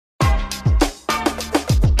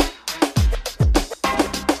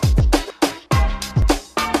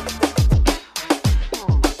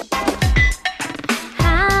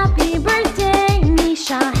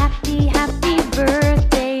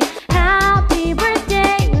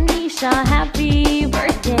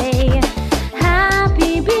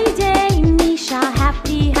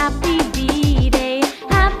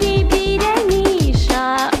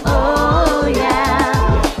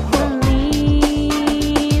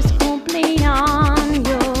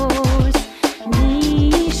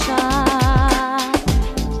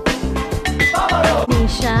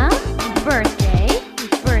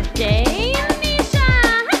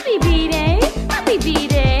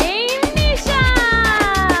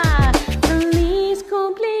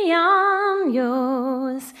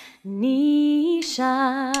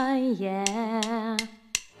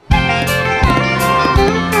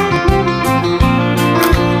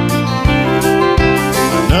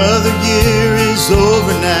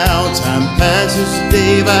rises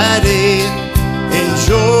day by day.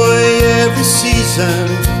 Enjoy every season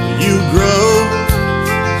you grow.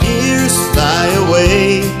 Years fly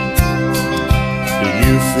away. Do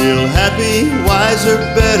you feel happy, wiser,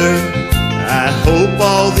 better? I hope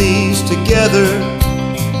all these together.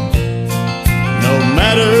 No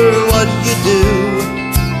matter what you do,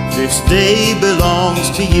 this day belongs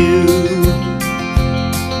to you.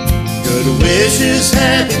 Good wishes,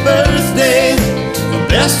 happy birthday, the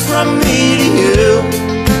best from me to you.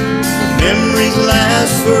 Memories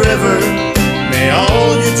last forever, may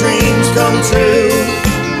all your dreams come true.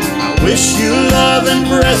 I wish you love and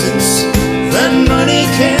presents that money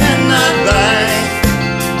cannot buy.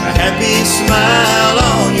 A happy smile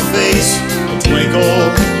on your face, a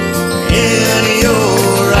twinkle in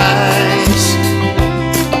your eyes.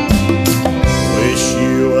 Wish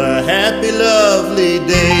you a happy, lovely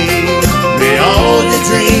day. May all your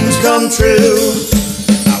dreams come true.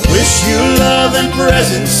 I wish you love and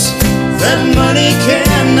presents that money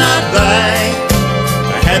cannot buy.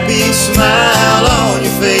 A happy smile on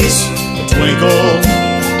your face, a twinkle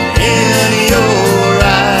in your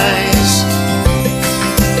eyes.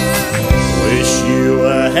 Wish you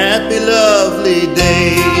a happy, lovely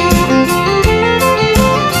day.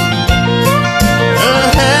 A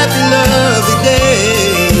happy, lovely day.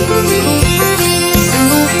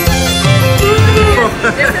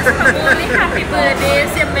 This is only happy birthday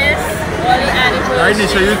SMS. Only anniversary. Hi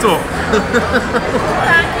Neesha, you talk.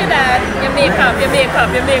 Thank you, Dad. Your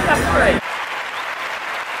makeup great.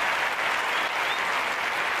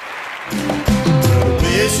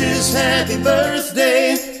 Wishes, happy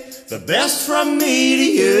birthday, the best from me to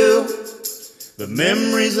you. The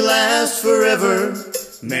memories last forever,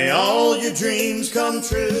 may all your dreams come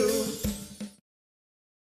true.